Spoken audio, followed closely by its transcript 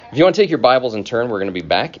If you want to take your Bibles and turn, we're going to be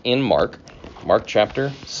back in Mark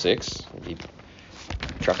chapter 6. We'll be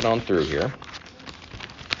trucking on through here.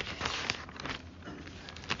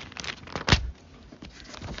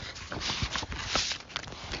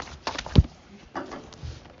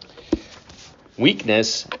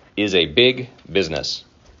 Weakness is a big business.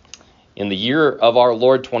 In the year of our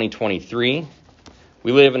Lord 2023,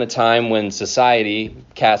 we live in a time when society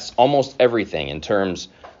casts almost everything in terms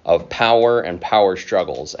of power and power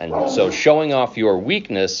struggles. And so showing off your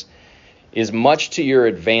weakness is much to your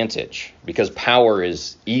advantage because power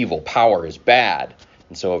is evil, power is bad.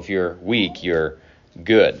 And so if you're weak, you're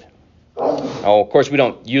good. Now, of course, we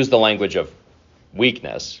don't use the language of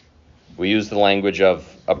weakness. We use the language of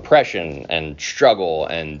oppression and struggle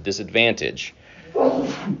and disadvantage.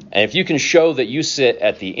 And if you can show that you sit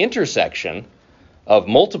at the intersection of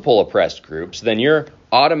multiple oppressed groups, then you're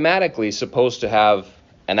automatically supposed to have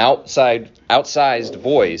an outsized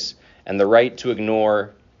voice and the right to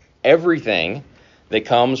ignore everything that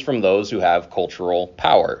comes from those who have cultural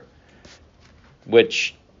power,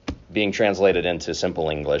 which, being translated into simple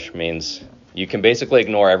English, means you can basically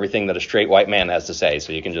ignore everything that a straight white man has to say,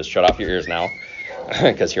 so you can just shut off your ears now,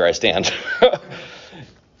 because here I stand.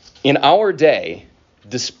 In our day,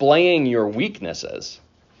 displaying your weaknesses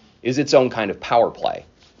is its own kind of power play.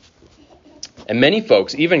 And many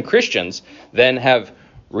folks, even Christians, then have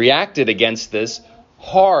reacted against this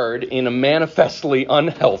hard in a manifestly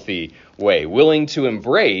unhealthy way, willing to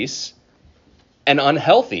embrace any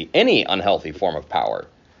unhealthy form of power.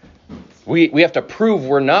 We have to prove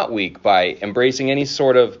we're not weak by embracing any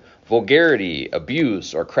sort of vulgarity,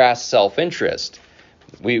 abuse, or crass self-interest.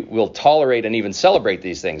 We will tolerate and even celebrate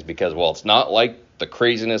these things because, well, it's not like the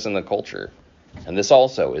craziness in the culture. And this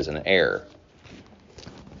also is an error.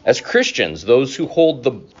 As Christians, those who hold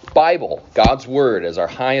the Bible, God's Word, as our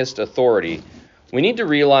highest authority, we need to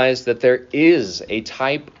realize that there is a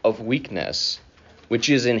type of weakness which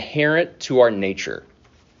is inherent to our nature,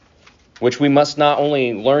 which we must not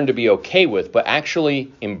only learn to be okay with, but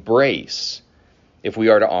actually embrace if we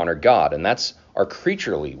are to honor God. And that's our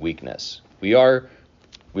creaturely weakness. We are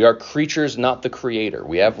creatures, not the Creator.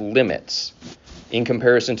 We have limits. In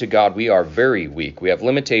comparison to God, we are very weak. We have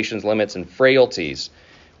limitations, limits, and frailties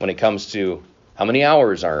when it comes to how many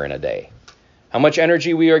hours are in a day, how much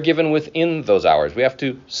energy we are given within those hours. We have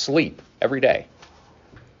to sleep every day.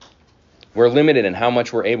 We're limited in how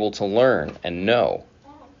much we're able to learn and know.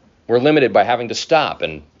 We're limited by having to stop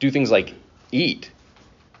and do things like eat.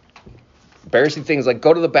 Embarrassing things like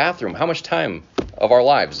go to the bathroom. How much time of our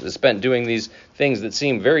lives is spent doing these things that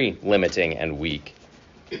seem very limiting and weak?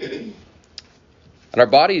 And our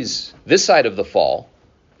bodies, this side of the fall,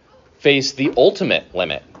 face the ultimate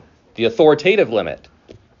limit, the authoritative limit,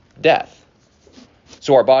 death.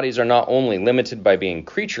 So our bodies are not only limited by being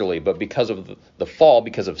creaturely, but because of the fall,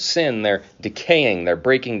 because of sin, they're decaying, they're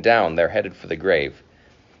breaking down, they're headed for the grave.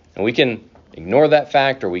 And we can ignore that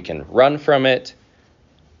fact, or we can run from it,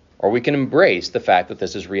 or we can embrace the fact that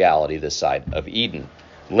this is reality this side of Eden.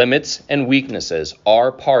 Limits and weaknesses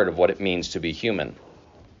are part of what it means to be human.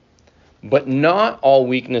 But not all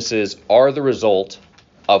weaknesses are the result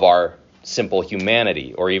of our simple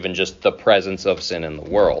humanity, or even just the presence of sin in the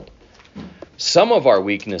world. Some of our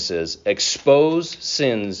weaknesses expose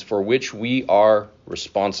sins for which we are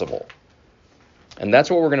responsible. And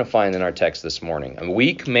that's what we're going to find in our text this morning. A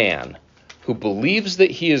weak man who believes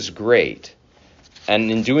that he is great,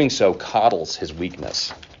 and in doing so coddles his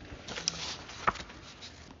weakness.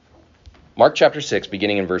 Mark chapter 6,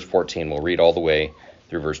 beginning in verse 14, we'll read all the way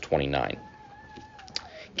through verse 29.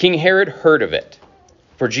 King Herod heard of it,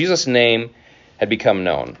 for Jesus' name had become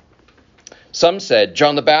known. Some said,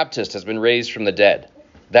 John the Baptist has been raised from the dead.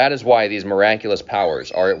 That is why these miraculous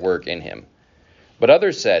powers are at work in him. But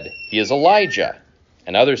others said, he is Elijah.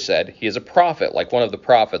 And others said, he is a prophet, like one of the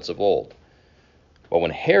prophets of old. But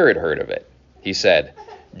when Herod heard of it, he said,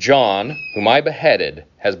 John, whom I beheaded,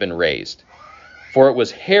 has been raised. For it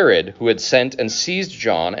was Herod who had sent and seized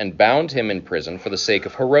John and bound him in prison for the sake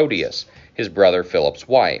of Herodias, his brother Philip's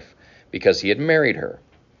wife, because he had married her.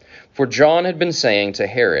 For John had been saying to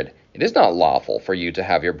Herod, it is not lawful for you to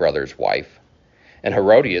have your brother's wife. And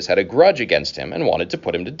Herodias had a grudge against him and wanted to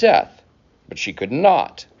put him to death. But she could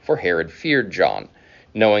not, for Herod feared John,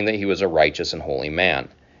 knowing that he was a righteous and holy man,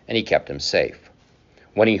 and he kept him safe.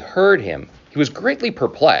 When he heard him, he was greatly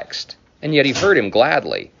perplexed, and yet he heard him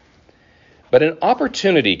gladly. But an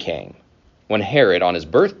opportunity came when Herod, on his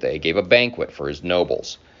birthday, gave a banquet for his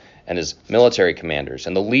nobles and his military commanders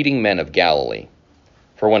and the leading men of Galilee.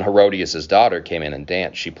 For when Herodias' daughter came in and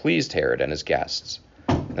danced, she pleased Herod and his guests.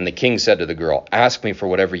 And the king said to the girl, ask me for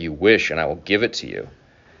whatever you wish, and I will give it to you.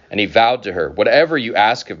 And he vowed to her, "Whatever you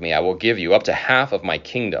ask of me, I will give you, up to half of my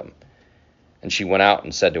kingdom." And she went out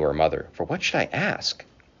and said to her mother, "For what should I ask?"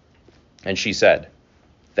 And she said,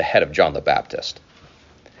 "The head of John the Baptist."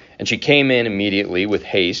 And she came in immediately with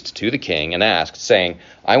haste to the king and asked, saying,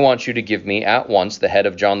 "I want you to give me at once the head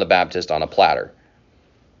of John the Baptist on a platter."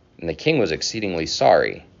 And the king was exceedingly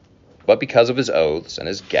sorry, but because of his oaths and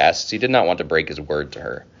his guests, he did not want to break his word to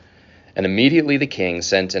her. And immediately the king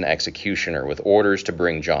sent an executioner with orders to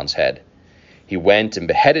bring John's head. He went and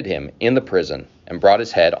beheaded him in the prison and brought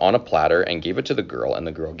his head on a platter and gave it to the girl, and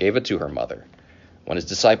the girl gave it to her mother. When his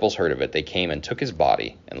disciples heard of it, they came and took his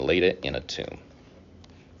body and laid it in a tomb.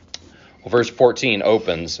 Well, verse 14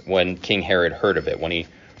 opens when King Herod heard of it. When he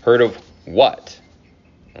heard of what?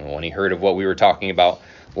 When he heard of what we were talking about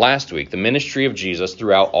last week, the ministry of Jesus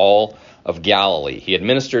throughout all of Galilee. He had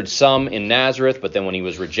ministered some in Nazareth, but then when he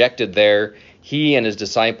was rejected there, he and his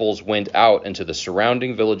disciples went out into the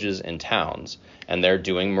surrounding villages and towns, and they're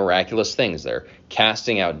doing miraculous things. They're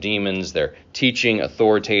casting out demons. They're teaching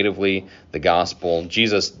authoritatively the gospel.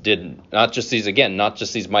 Jesus did not just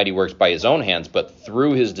these mighty works by his own hands, but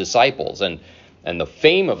through his disciples. And the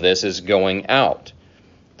fame of this is going out.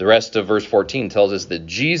 The rest of verse 14 tells us that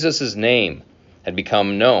Jesus' name had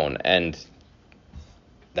become known, and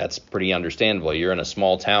that's pretty understandable. You're in a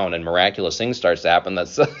small town and miraculous things starts to happen.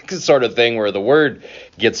 That's the sort of thing where the word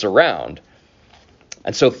gets around.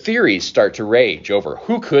 And so theories start to rage over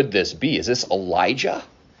who could this be? Is this Elijah?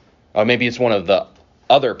 Or maybe it's one of the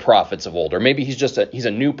other prophets of old. Or maybe he's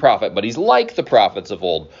a new prophet, but he's like the prophets of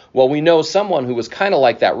old. Well, we know someone who was kind of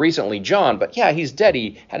like that recently, John. But yeah, he's dead.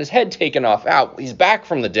 He had his head taken off out. He's back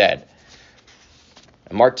from the dead.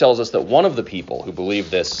 And Mark tells us that one of the people who believe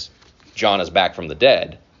this John is back from the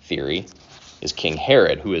dead theory is King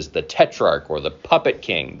Herod, who is the tetrarch or the puppet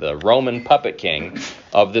king, the Roman puppet king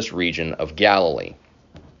of this region of Galilee.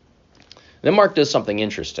 Then Mark does something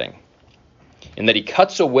interesting in that he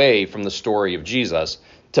cuts away from the story of Jesus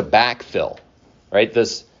to backfill, right?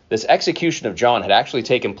 This execution of John had actually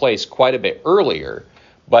taken place quite a bit earlier,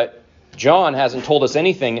 but John hasn't told us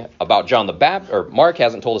anything about John the Baptist, or Mark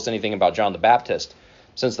hasn't told us anything about John the Baptist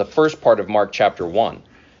since the first part of Mark chapter 1.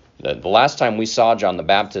 The last time we saw John the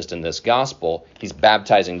Baptist in this gospel, he's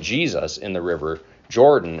baptizing Jesus in the river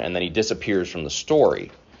Jordan, and then he disappears from the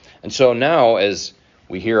story. And so now as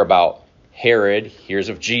we hear about Herod, hears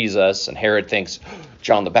of Jesus, and Herod thinks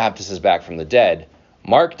John the Baptist is back from the dead,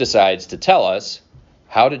 Mark decides to tell us,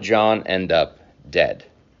 how did John end up dead?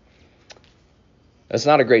 That's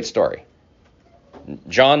not a great story.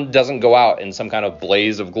 John doesn't go out in some kind of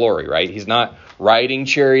blaze of glory, right? He's not riding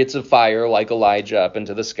chariots of fire like Elijah up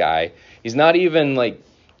into the sky. He's not even like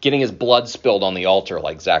getting his blood spilled on the altar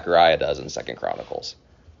like Zechariah does in 2 Chronicles.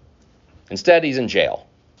 Instead, he's in jail.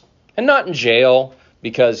 And not in jail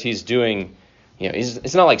because he's doing,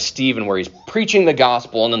 it's not like Stephen where he's preaching the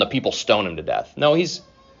gospel and then the people stone him to death. No, he's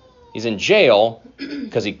in jail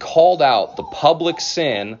because he called out the public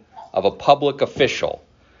sin of a public official.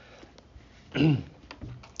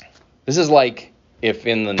 This is like if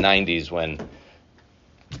in the 90s when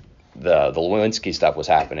the Lewinsky stuff was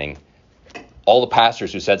happening, all the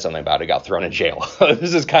pastors who said something about it got thrown in jail.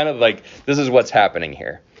 This is what's happening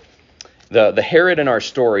here. The Herod in our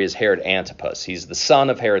story is Herod Antipas. He's the son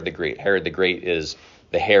of Herod the Great. Herod the Great is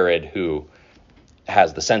the Herod who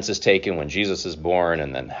has the census taken when Jesus is born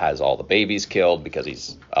and then has all the babies killed because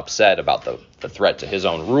he's upset about the threat to his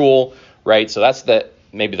own rule, right? So that's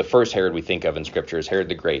maybe the first Herod we think of in Scripture is Herod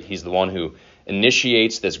the Great. He's the one who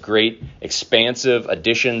initiates this great expansive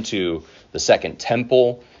addition to the Second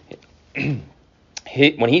Temple.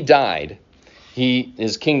 When he died,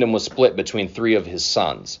 his kingdom was split between 3 of his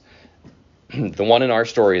sons. The one in our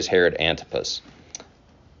story is Herod Antipas.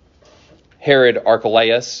 Herod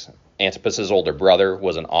Archelaus, Antipas' older brother,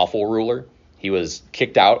 was an awful ruler. He was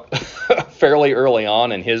kicked out fairly early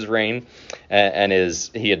on in his reign, and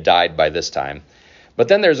he had died by this time. But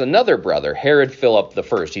then there's another brother, Herod Philip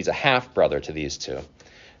I. He's a half-brother to these two,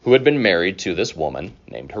 who had been married to this woman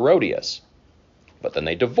named Herodias. But then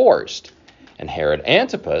they divorced, and Herod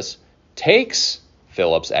Antipas takes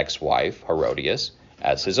Philip's ex-wife, Herodias,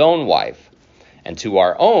 as his own wife. And to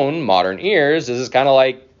our own modern ears, this is kind of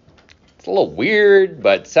like, it's a little weird,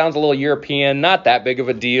 but sounds a little European, not that big of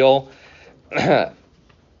a deal. But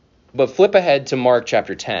flip ahead to Mark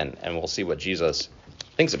chapter 10, and we'll see what Jesus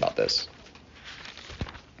thinks about this.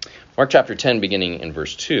 Mark chapter 10, beginning in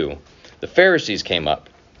verse 2, the Pharisees came up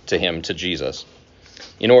to Jesus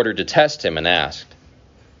in order to test him and asked,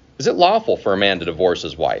 "Is it lawful for a man to divorce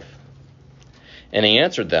his wife?" And he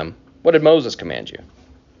answered them, "What did Moses command you?"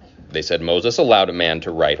 They said, Moses allowed a man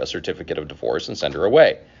to write a certificate of divorce and send her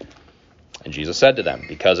away. And Jesus said to them,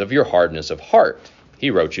 because of your hardness of heart, he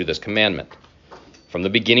wrote you this commandment. From the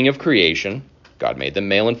beginning of creation, God made them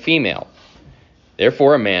male and female.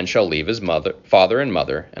 Therefore a man shall leave his father and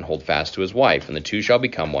mother and hold fast to his wife, and the two shall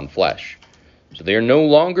become one flesh. So they are no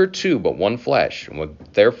longer two, but one flesh. And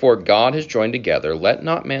what therefore God has joined together, let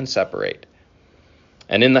not man separate.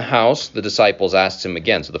 And in the house, the disciples asked him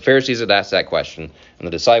again. So the Pharisees had asked that question, and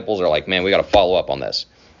the disciples are like, man, we got to follow up on this.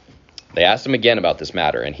 They asked him again about this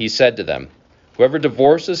matter, and he said to them, whoever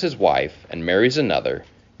divorces his wife and marries another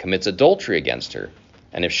commits adultery against her.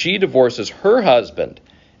 And if she divorces her husband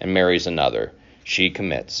and marries another, she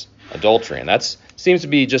commits adultery. And that seems to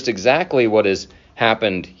be just exactly what has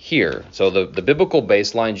happened here. So the biblical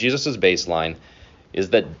baseline, Jesus' baseline, is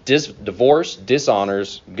that divorce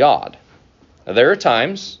dishonors God. Now, there are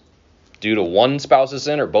times, due to one spouse's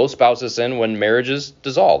sin or both spouses' sin, when marriages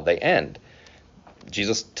dissolve, they end.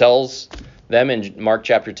 Jesus tells them in Mark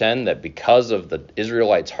chapter 10 that because of the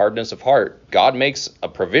Israelites' hardness of heart, God makes a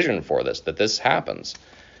provision for this, that this happens.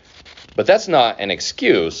 But that's not an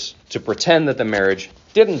excuse to pretend that the marriage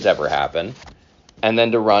didn't ever happen and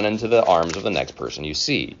then to run into the arms of the next person you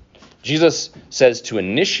see. Jesus says to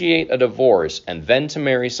initiate a divorce and then to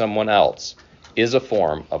marry someone else is a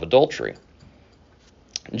form of adultery.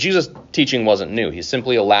 Jesus' teaching wasn't new. He's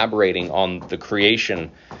simply elaborating on the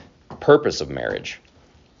creation purpose of marriage.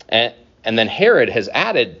 And then Herod has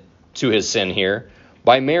added to his sin here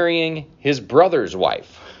by marrying his brother's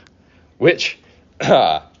wife, which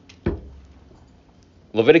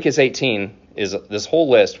Leviticus 18 is this whole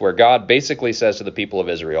list where God basically says to the people of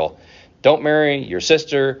Israel, don't marry your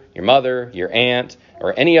sister, your mother, your aunt,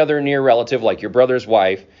 or any other near relative like your brother's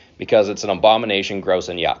wife because it's an abomination, gross,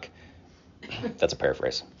 and yuck. That's a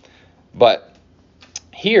paraphrase. But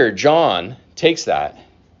here, John takes that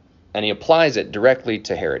and he applies it directly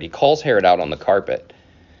to Herod. He calls Herod out on the carpet.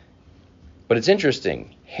 But it's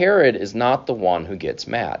interesting. Herod is not the one who gets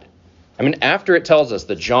mad. I mean, after it tells us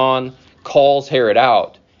that John calls Herod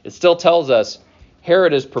out, it still tells us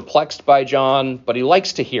Herod is perplexed by John, but he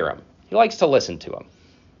likes to hear him. He likes to listen to him.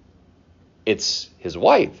 It's his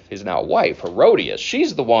wife, his now wife, Herodias.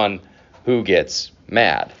 She's the one who gets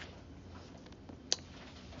mad.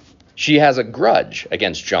 She has a grudge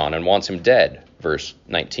against John and wants him dead, verse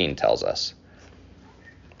 19 tells us.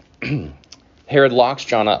 Herod locks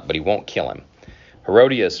John up, but he won't kill him.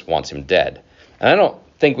 Herodias wants him dead. And I don't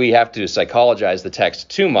think we have to psychologize the text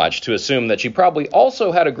too much to assume that she probably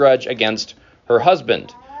also had a grudge against her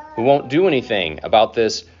husband, who won't do anything about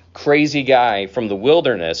this crazy guy from the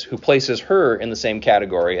wilderness who places her in the same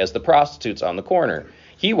category as the prostitutes on the corner.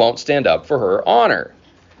 He won't stand up for her honor.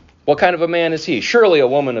 What kind of a man is he? Surely a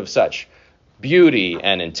woman of such beauty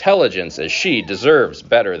and intelligence as she deserves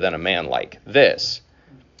better than a man like this.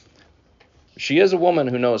 She is a woman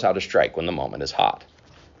who knows how to strike when the moment is hot.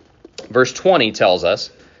 Verse 21 tells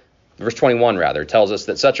us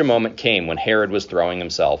that such a moment came when Herod was throwing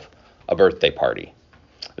himself a birthday party.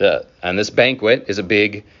 And this banquet is a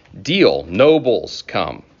big deal. Nobles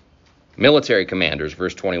come. Military commanders,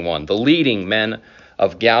 verse 21. The leading men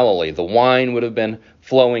of Galilee. The wine would have been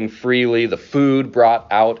flowing freely. The food brought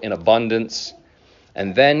out in abundance.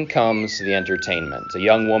 And then comes the entertainment. A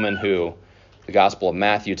young woman who, the Gospel of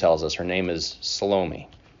Matthew tells us, her name is Salome.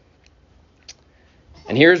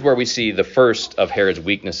 And here's where we see the first of Herod's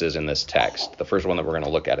weaknesses in this text. The first one that we're going to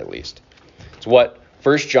look at least. It's what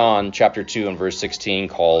 1 John chapter 2 and verse 16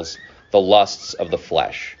 calls the lusts of the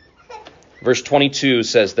flesh. Verse 22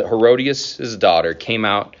 says that Herodias' daughter came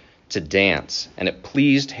out to dance, and it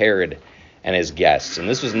pleased Herod and his guests. And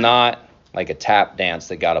this was not like a tap dance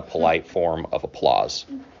that got a polite form of applause.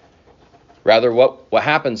 Rather, what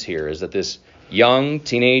happens here is that this young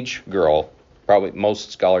teenage girl, probably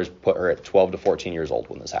most scholars put her at 12 to 14 years old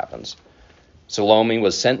when this happens, Salome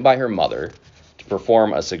was sent by her mother to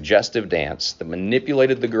perform a suggestive dance that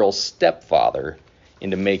manipulated the girl's stepfather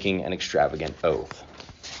into making an extravagant oath.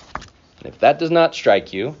 And if that does not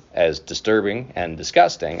strike you as disturbing and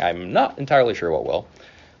disgusting, I'm not entirely sure what will.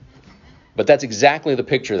 But that's exactly the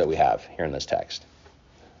picture that we have here in this text.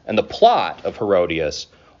 And the plot of Herodias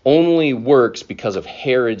only works because of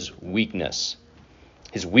Herod's weakness.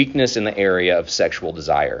 His weakness in the area of sexual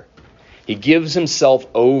desire. He gives himself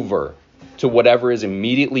over to whatever is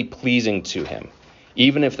immediately pleasing to him,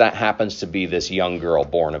 even if that happens to be this young girl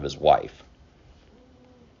born of his wife.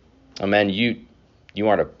 Oh man, you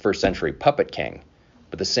aren't a first century puppet king,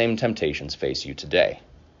 but the same temptations face you today.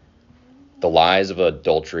 The lies of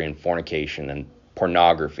adultery and fornication and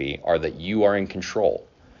pornography are that you are in control,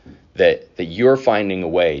 that you're finding a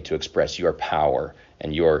way to express your power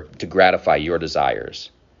and to gratify your desires.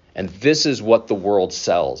 And this is what the world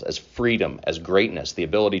sells as freedom, as greatness, the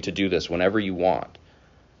ability to do this whenever you want.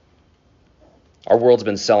 Our world's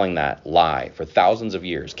been selling that lie for thousands of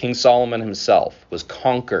years. King Solomon himself was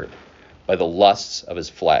conquered by the lusts of his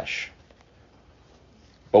flesh.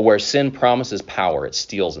 But where sin promises power, it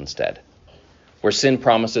steals instead. Where sin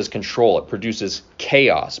promises control, it produces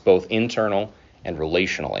chaos, both internal and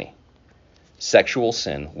relationally. Sexual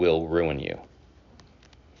sin will ruin you.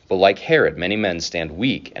 But like Herod, many men stand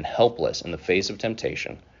weak and helpless in the face of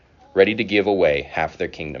temptation, ready to give away half their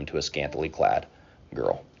kingdom to a scantily clad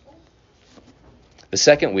girl. The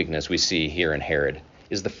second weakness we see here in Herod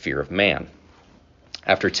is the fear of man.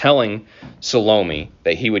 After telling Salome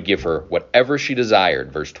that he would give her whatever she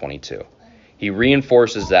desired, verse 22, he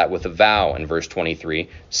reinforces that with a vow in verse 23,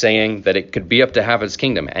 saying that it could be up to half his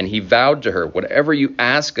kingdom. And he vowed to her, whatever you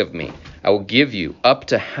ask of me, I will give you up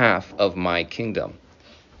to half of my kingdom.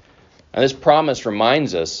 And this promise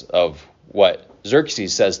reminds us of what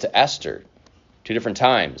Xerxes says to Esther 2 different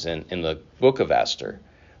times in the book of Esther.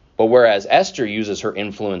 But whereas Esther uses her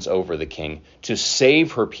influence over the king to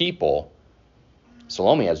save her people,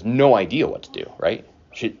 Salome has no idea what to do, right?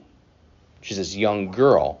 She's this young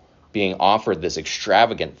girl being offered this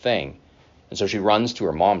extravagant thing. And so she runs to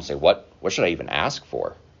her mom and says, what should I even ask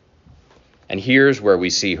for? And here's where we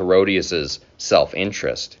see Herodias'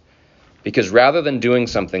 self-interest. Because rather than doing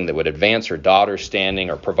something that would advance her daughter's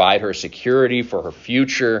standing or provide her security for her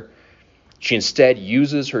future, she instead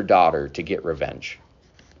uses her daughter to get revenge.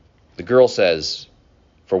 The girl says,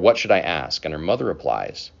 for what should I ask? And her mother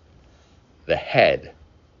replies, the head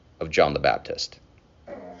of John the Baptist.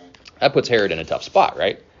 That puts Herod in a tough spot,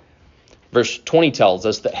 right? Verse 20 tells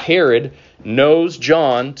us that Herod knows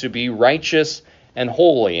John to be righteous and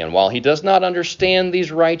holy. And while he does not understand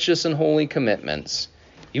these righteous and holy commitments,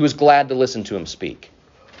 he was glad to listen to him speak.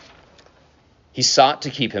 He sought to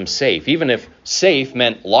keep him safe, even if safe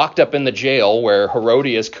meant locked up in the jail where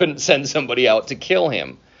Herodias couldn't send somebody out to kill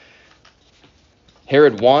him.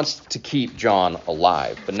 Herod wants to keep John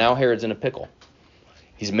alive, but now Herod's in a pickle.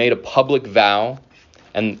 He's made a public vow,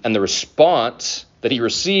 and the response that he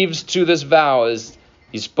receives to this vow is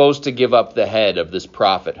he's supposed to give up the head of this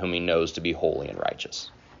prophet whom he knows to be holy and righteous.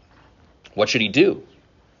 What should he do?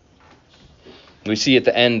 We see at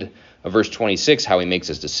the end of verse 26 how he makes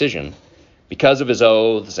his decision. Because of his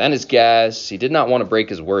oaths and his guests, he did not want to break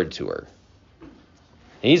his word to her. And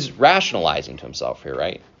he's rationalizing to himself here,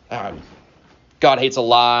 right? God hates a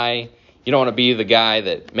lie. You don't want to be the guy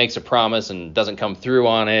that makes a promise and doesn't come through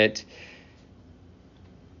on it.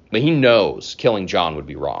 But he knows killing John would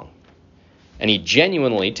be wrong. And he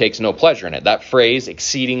genuinely takes no pleasure in it. That phrase,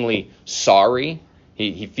 exceedingly sorry,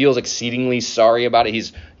 he feels exceedingly sorry about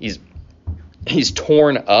it. He's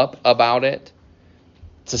torn up about it.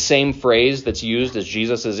 It's the same phrase that's used as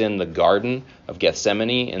Jesus is in the Garden of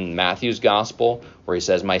Gethsemane in Matthew's Gospel, where he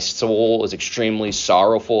says, my soul is extremely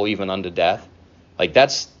sorrowful even unto death. Like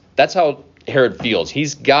that's how Herod feels.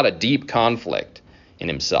 He's got a deep conflict in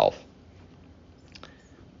himself.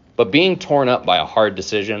 But being torn up by a hard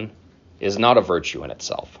decision is not a virtue in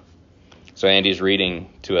itself. So Andy's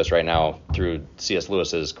reading to us right now through C.S.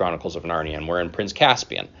 Lewis's Chronicles of Narnia, and we're in Prince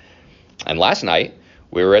Caspian. And last night,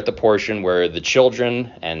 we were at the portion where the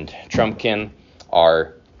children and Trumpkin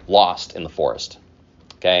are lost in the forest.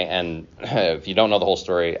 Okay, and if you don't know the whole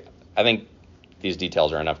story, I think these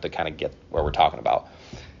details are enough to kind of get where we're talking about.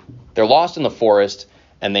 They're lost in the forest,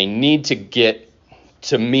 and they need to get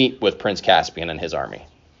to meet with Prince Caspian and his army.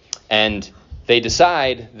 And they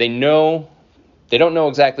decide, they don't know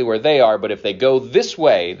exactly where they are, but if they go this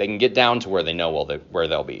way, they can get down to where they know where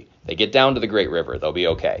they'll be. They get down to the Great River, they'll be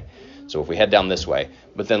okay. So if we head down this way.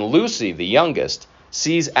 But then Lucy, the youngest,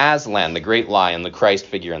 sees Aslan, the great lion, the Christ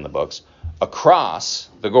figure in the books, across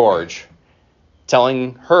the gorge,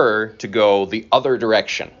 telling her to go the other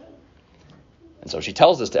direction. And so she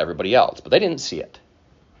tells this to everybody else, but they didn't see it.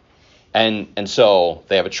 And so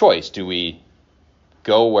they have a choice. Do we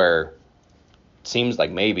go where it seems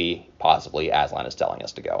like maybe, possibly, Aslan is telling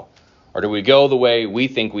us to go? Or do we go the way we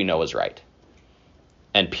think we know is right?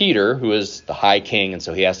 And Peter, who is the high king, and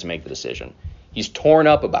so he has to make the decision, he's torn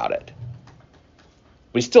up about it.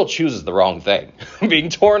 But he still chooses the wrong thing. Being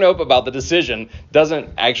torn up about the decision doesn't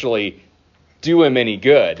actually do him any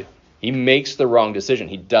good. He makes the wrong decision.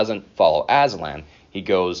 He doesn't follow Aslan. He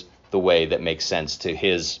goes the way that makes sense to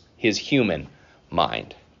his human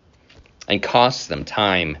mind. And costs them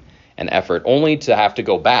time and effort, only to have to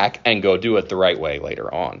go back and go do it the right way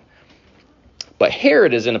later on. But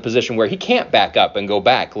Herod is in a position where he can't back up and go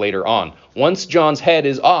back later on. Once John's head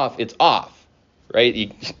is off, it's off,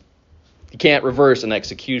 right? He can't reverse an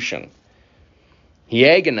execution. He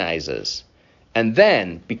agonizes. And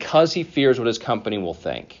then, because he fears what his company will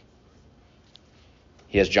think,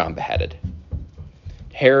 he has John beheaded.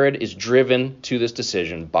 Herod is driven to this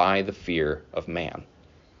decision by the fear of man.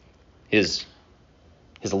 His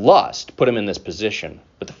lust put him in this position,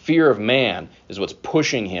 but the fear of man is what's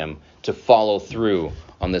pushing him to follow through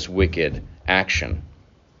on this wicked action.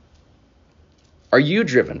 Are you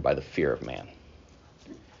driven by the fear of man?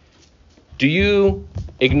 Do you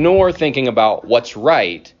ignore thinking about what's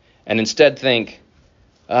right and instead think,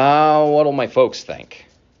 what will my folks think?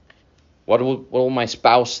 What will my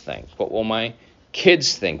spouse think? What will my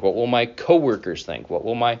kids think? What will my coworkers think? What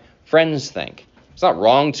will my friends think? It's not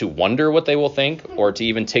wrong to wonder what they will think or to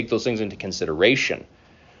even take those things into consideration.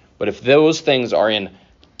 But if those things are in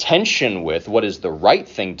tension with what is the right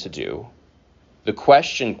thing to do, the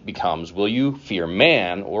question becomes, will you fear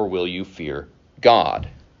man or will you fear God?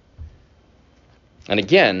 And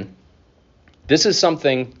again, this is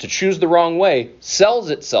something, to choose the wrong way sells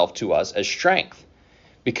itself to us as strength,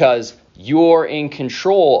 because you're in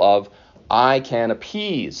control of, I can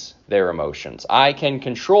appease their emotions. I can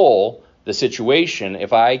control the situation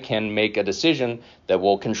if I can make a decision that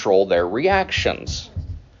will control their reactions.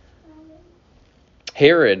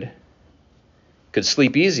 Herod could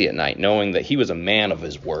sleep easy at night knowing that he was a man of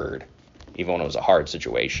his word, even when it was a hard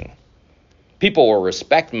situation. People will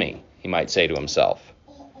respect me, he might say to himself.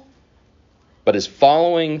 But is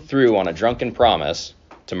following through on a drunken promise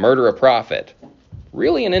to murder a prophet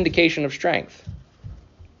really an indication of strength?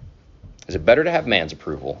 Is it better to have man's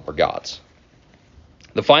approval or God's?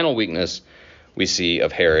 The final weakness we see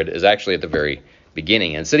of Herod is actually at the very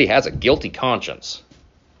beginning. And said he has a guilty conscience.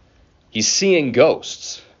 He's seeing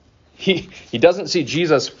ghosts. He doesn't see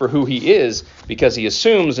Jesus for who he is because he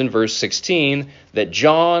assumes in verse 16 that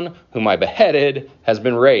John, whom I beheaded, has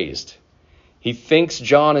been raised. He thinks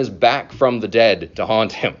John is back from the dead to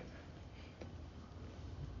haunt him.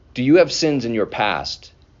 Do you have sins in your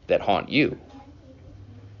past that haunt you?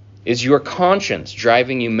 Is your conscience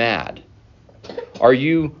driving you mad? Are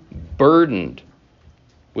you burdened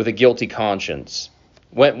with a guilty conscience?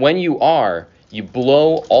 When you are, you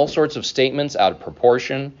blow all sorts of statements out of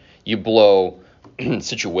proportion. You blow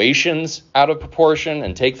situations out of proportion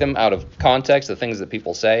and take them out of context, the things that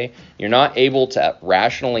people say. You're not able to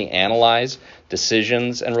rationally analyze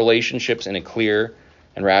decisions and relationships in a clear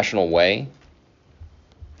and rational way.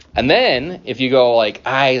 And then if you go like,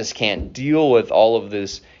 I just can't deal with all of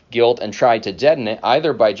this guilt and try to deaden it,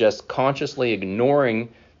 either by just consciously ignoring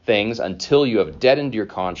things until you have deadened your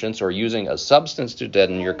conscience or using a substance to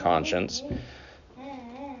deaden your conscience,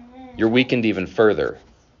 you're weakened even further.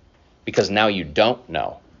 Because now you don't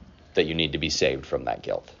know that you need to be saved from that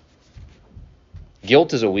guilt.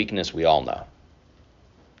 Guilt is a weakness we all know,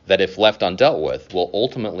 that if left undealt with, will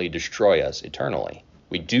ultimately destroy us eternally.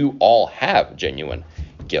 We do all have genuine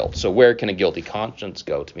guilt. So where can a guilty conscience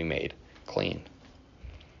go to be made clean?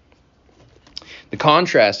 The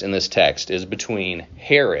contrast in this text is between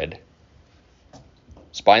Herod,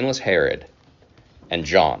 spineless Herod, and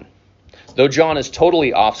John. Though John is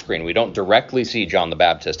totally off-screen, we don't directly see John the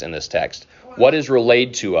Baptist in this text. What is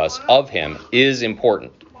relayed to us of him is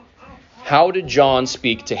important. How did John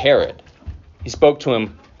speak to Herod? He spoke to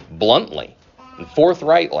him bluntly and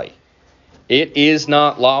forthrightly. It is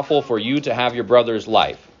not lawful for you to have your brother's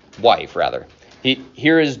wife.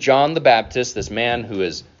 Here is John the Baptist, this man who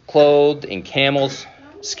is clothed in camel's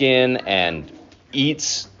skin and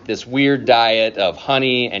eats this weird diet of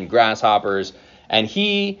honey and grasshoppers. And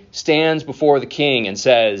he stands before the king and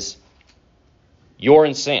says, you're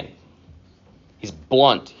in sin. He's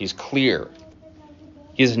blunt. He's clear.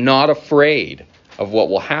 He's not afraid of what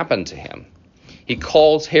will happen to him. He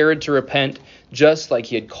calls Herod to repent just like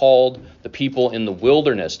he had called the people in the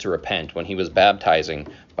wilderness to repent when he was baptizing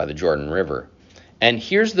by the Jordan River. And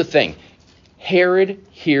here's the thing. Herod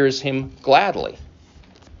hears him gladly.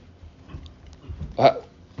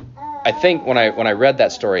 I think when I read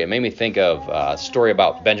that story, it made me think of a story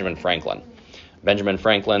about Benjamin Franklin. Benjamin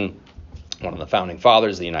Franklin, one of the founding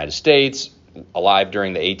fathers of the United States, alive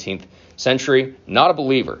during the 18th century, not a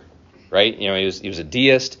believer, right? You know, he was a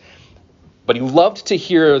deist, but he loved to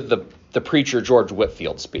hear the preacher George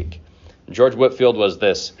Whitefield speak. George Whitefield was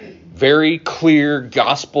this very clear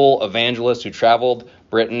gospel evangelist who traveled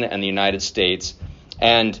Britain and the United States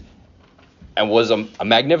and was a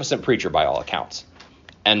magnificent preacher by all accounts.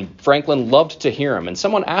 And Franklin loved to hear him. And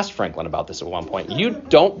someone asked Franklin about this at one point. You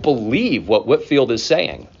don't believe what Whitefield is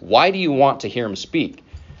saying. Why do you want to hear him speak?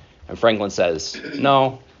 And Franklin says,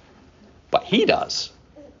 no, but he does.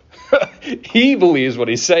 He believes what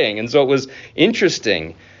he's saying. And so it was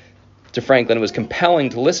interesting to Franklin. It was compelling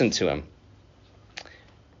to listen to him.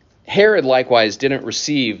 Herod likewise didn't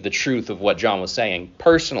receive the truth of what John was saying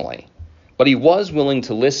personally, but he was willing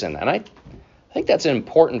to listen. And I think that's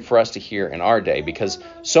important for us to hear in our day, because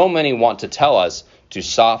so many want to tell us to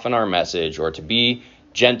soften our message or to be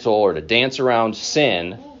gentle or to dance around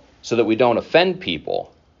sin so that we don't offend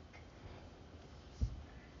people.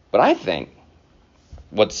 But I think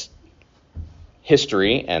what's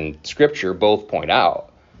history and scripture both point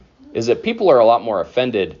out is that people are a lot more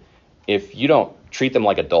offended if you don't treat them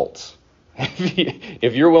like adults.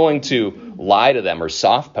 If you're willing to lie to them or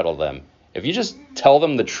soft pedal them, if you just tell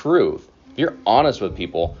them the truth, if you're honest with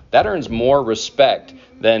people, that earns more respect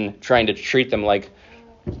than trying to treat them like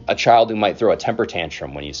a child who might throw a temper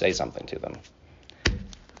tantrum when you say something to them.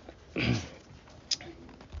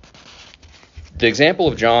 The example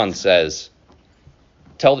of John says,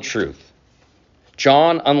 tell the truth.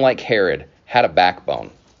 John, unlike Herod, had a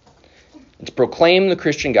backbone. And to proclaim the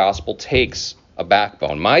Christian gospel takes a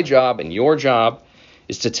backbone. My job and your job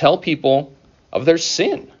is to tell people of their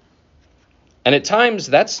sin. And at times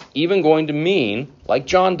that's even going to mean, like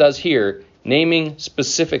John does here, naming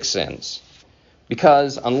specific sins.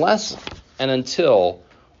 Because unless and until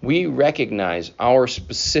we recognize our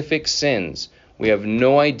specific sins, we have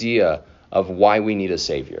no idea of why we need a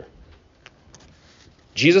Savior.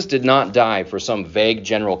 Jesus did not die for some vague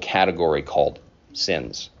general category called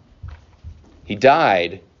sins. He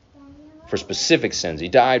died for specific sins. He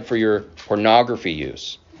died for your pornography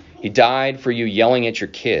use. He died for you yelling at your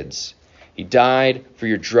kids. He died for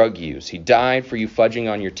your drug use. He died for you fudging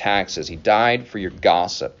on your taxes. He died for your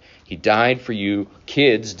gossip. He died for you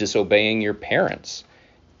kids disobeying your parents.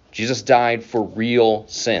 Jesus died for real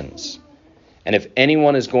sins. And if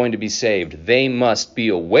anyone is going to be saved, they must be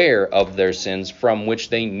aware of their sins from which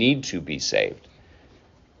they need to be saved.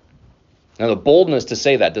 Now, the boldness to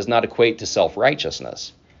say that does not equate to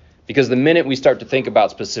self-righteousness. Because the minute we start to think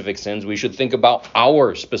about specific sins, we should think about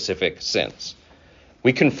our specific sins.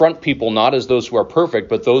 We confront people not as those who are perfect,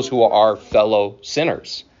 but those who are fellow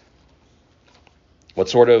sinners. What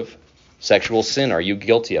sort of sexual sin are you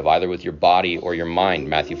guilty of, either with your body or your mind?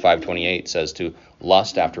 Matthew 5:28 says to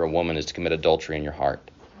lust after a woman is to commit adultery in your heart.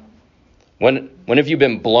 When have you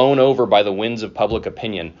been blown over by the winds of public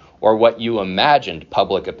opinion, or what you imagined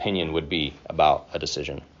public opinion would be about a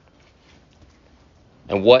decision?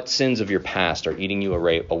 And what sins of your past are eating you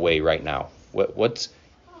away right now? What's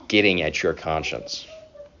getting at your conscience?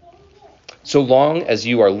 So long as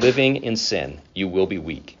you are living in sin, you will be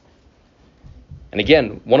weak. And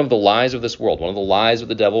again, one of the lies of this world, one of the lies of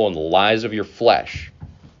the devil and the lies of your flesh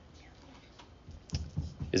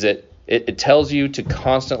is that it tells you to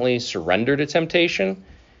constantly surrender to temptation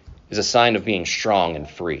is a sign of being strong and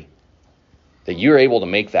free, that you're able to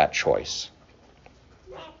make that choice.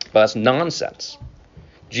 But that's nonsense.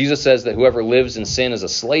 Jesus says that whoever lives in sin is a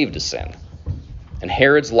slave to sin. And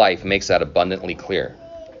Herod's life makes that abundantly clear.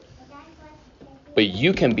 But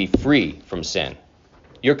you can be free from sin.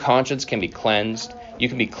 Your conscience can be cleansed. You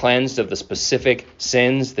can be cleansed of the specific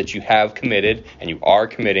sins that you have committed and you are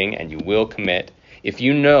committing and you will commit if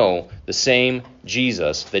you know the same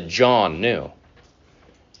Jesus that John knew.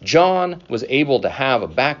 John was able to have a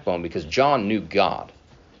backbone because John knew God.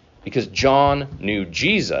 Because John knew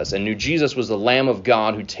Jesus and knew Jesus was the Lamb of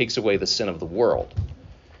God who takes away the sin of the world.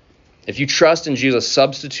 If you trust in Jesus'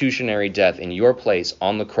 substitutionary death in your place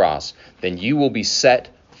on the cross, then you will be set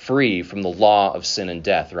free from the law of sin and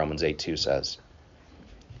death, Romans 8:2 says.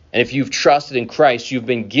 And if you've trusted in Christ, you've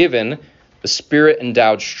been given the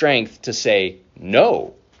Spirit-endowed strength to say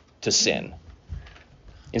no to sin.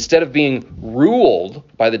 Instead of being ruled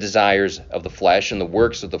by the desires of the flesh and the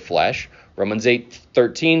works of the flesh, Romans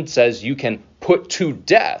 8:13 says you can put to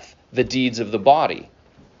death the deeds of the body.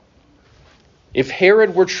 If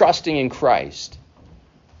Herod were trusting in Christ,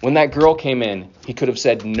 when that girl came in, he could have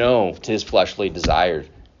said no to his fleshly desires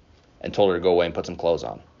and told her to go away and put some clothes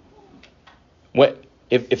on.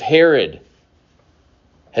 If Herod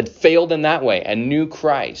had failed in that way and knew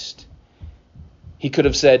Christ, he could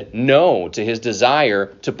have said no to his desire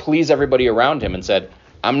to please everybody around him and said,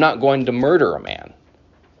 I'm not going to murder a man.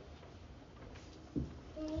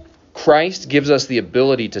 Christ gives us the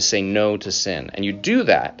ability to say no to sin. And you do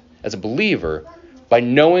that as a believer by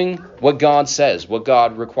knowing what God says, what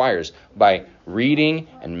God requires, by reading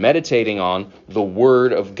and meditating on the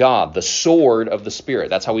Word of God, the sword of the Spirit.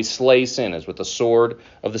 That's how we slay sin, is with the sword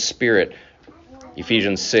of the Spirit.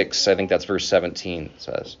 Ephesians 6, I think that's verse 17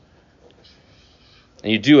 says.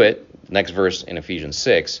 And you do it, next verse in Ephesians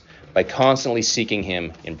 6, by constantly seeking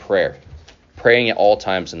Him in prayer, praying at all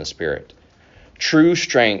times in the Spirit. True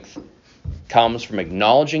strength comes from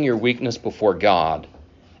acknowledging your weakness before God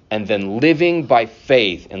and then living by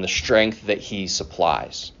faith in the strength that he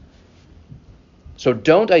supplies. So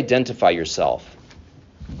don't identify yourself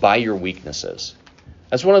by your weaknesses.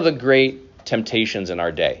 That's one of the great temptations in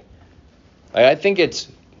our day. I think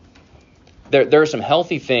there are some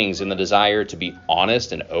healthy things in the desire to be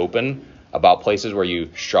honest and open about places where you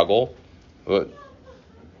struggle.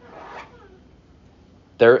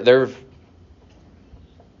 There are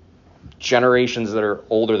generations that are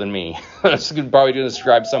older than me. That's probably going to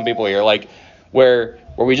describe some people here, like where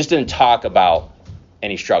we just didn't talk about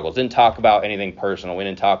any struggles, didn't talk about anything personal, we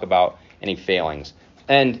didn't talk about any failings.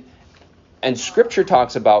 And Scripture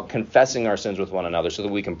talks about confessing our sins with one another so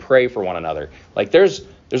that we can pray for one another. Like there's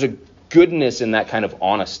a goodness in that kind of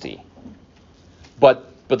honesty. But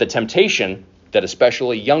the temptation that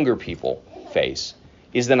especially younger people face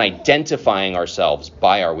is then identifying ourselves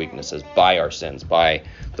by our weaknesses, by our sins, by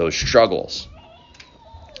those struggles.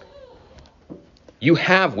 You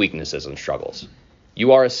have weaknesses and struggles.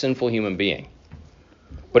 You are a sinful human being.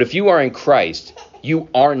 But if you are in Christ, you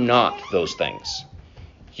are not those things.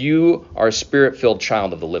 You are a spirit-filled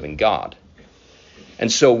child of the living God.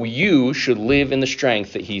 And so you should live in the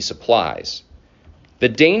strength that he supplies. The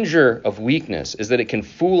danger of weakness is that it can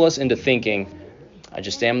fool us into thinking, I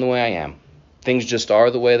just am the way I am. Things just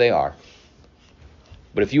are the way they are.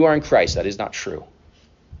 But if you are in Christ, that is not true.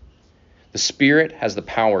 The Spirit has the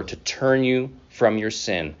power to turn you from your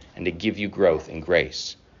sin and to give you growth in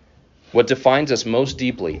grace. What defines us most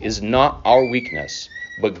deeply is not our weakness,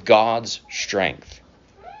 but God's strength.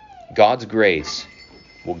 God's grace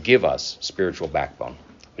will give us spiritual backbone.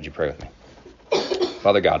 Would you pray with me?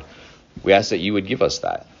 Father God, we ask that you would give us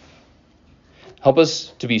that. Help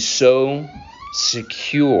us to be so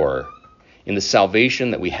secure in the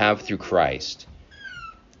salvation that we have through Christ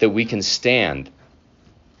that we can stand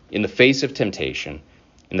in the face of temptation,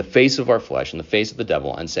 in the face of our flesh, in the face of the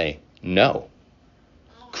devil, and say, no,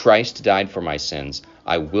 Christ died for my sins.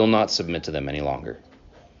 I will not submit to them any longer.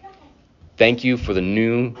 Thank you for the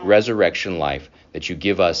new resurrection life that you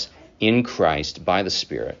give us in Christ by the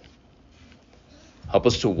Spirit. Help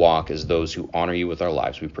us to walk as those who honor you with our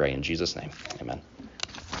lives, we pray in Jesus' name. Amen.